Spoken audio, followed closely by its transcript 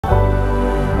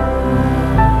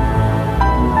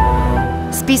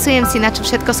Spisujem si, na čo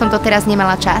všetko som doteraz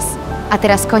nemala čas. A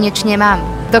teraz konečne mám.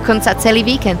 Dokonca celý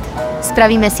víkend.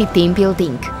 Spravíme si team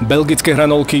building. Belgické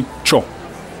hranolky čo?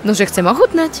 No, že chcem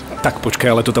ochutnať. Tak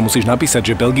počkaj, ale to tam musíš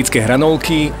napísať, že belgické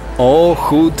hranolky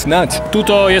ochutnať.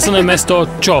 Tuto jesenné mesto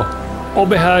čo?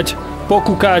 Obehať,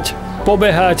 pokúkať,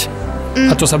 pobehať.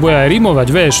 A to sa bude aj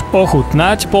rimovať, vieš.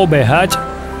 Ochutnať, pobehať.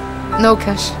 No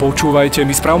ukáž. Počúvajte,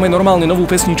 my správame normálne novú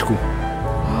pesničku.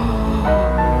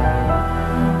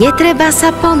 Netreba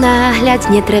sa ponáhľať,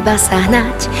 netreba sa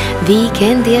hnať.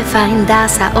 Víkend je fajn, dá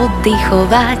sa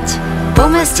oddychovať. Po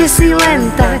meste si len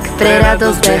tak pre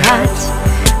radosť behať.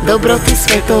 Dobroty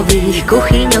svetových,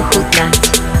 kuchýň ochutnať.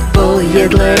 Po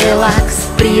jedle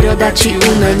relax, príroda či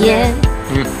umenie.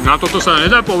 Na toto sa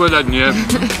nedá povedať, nie?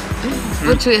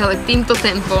 Počuj, ale týmto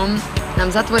tempom nám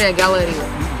zatvoria galériu.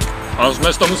 Ale sme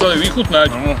to museli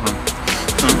vychutnať.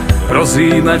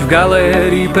 Rozjímať v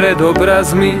galérii pred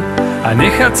obrazmi a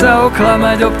nechať sa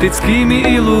oklamať optickými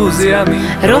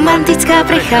ilúziami. Romantická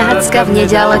prechádzka v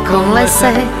nedalekom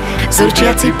lese,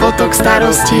 zurčiaci potok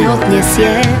starosti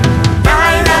odnesie.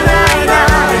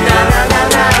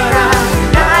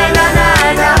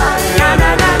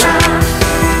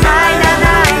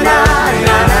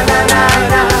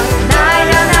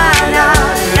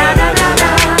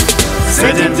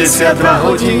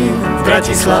 Hodín v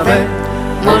Bratislave,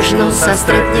 Možno sa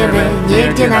stretneme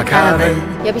niekde na káve.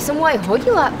 Ja by som mu aj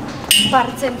hodila pár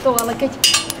centov, ale keď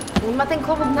on má ten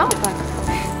klobúk naopak.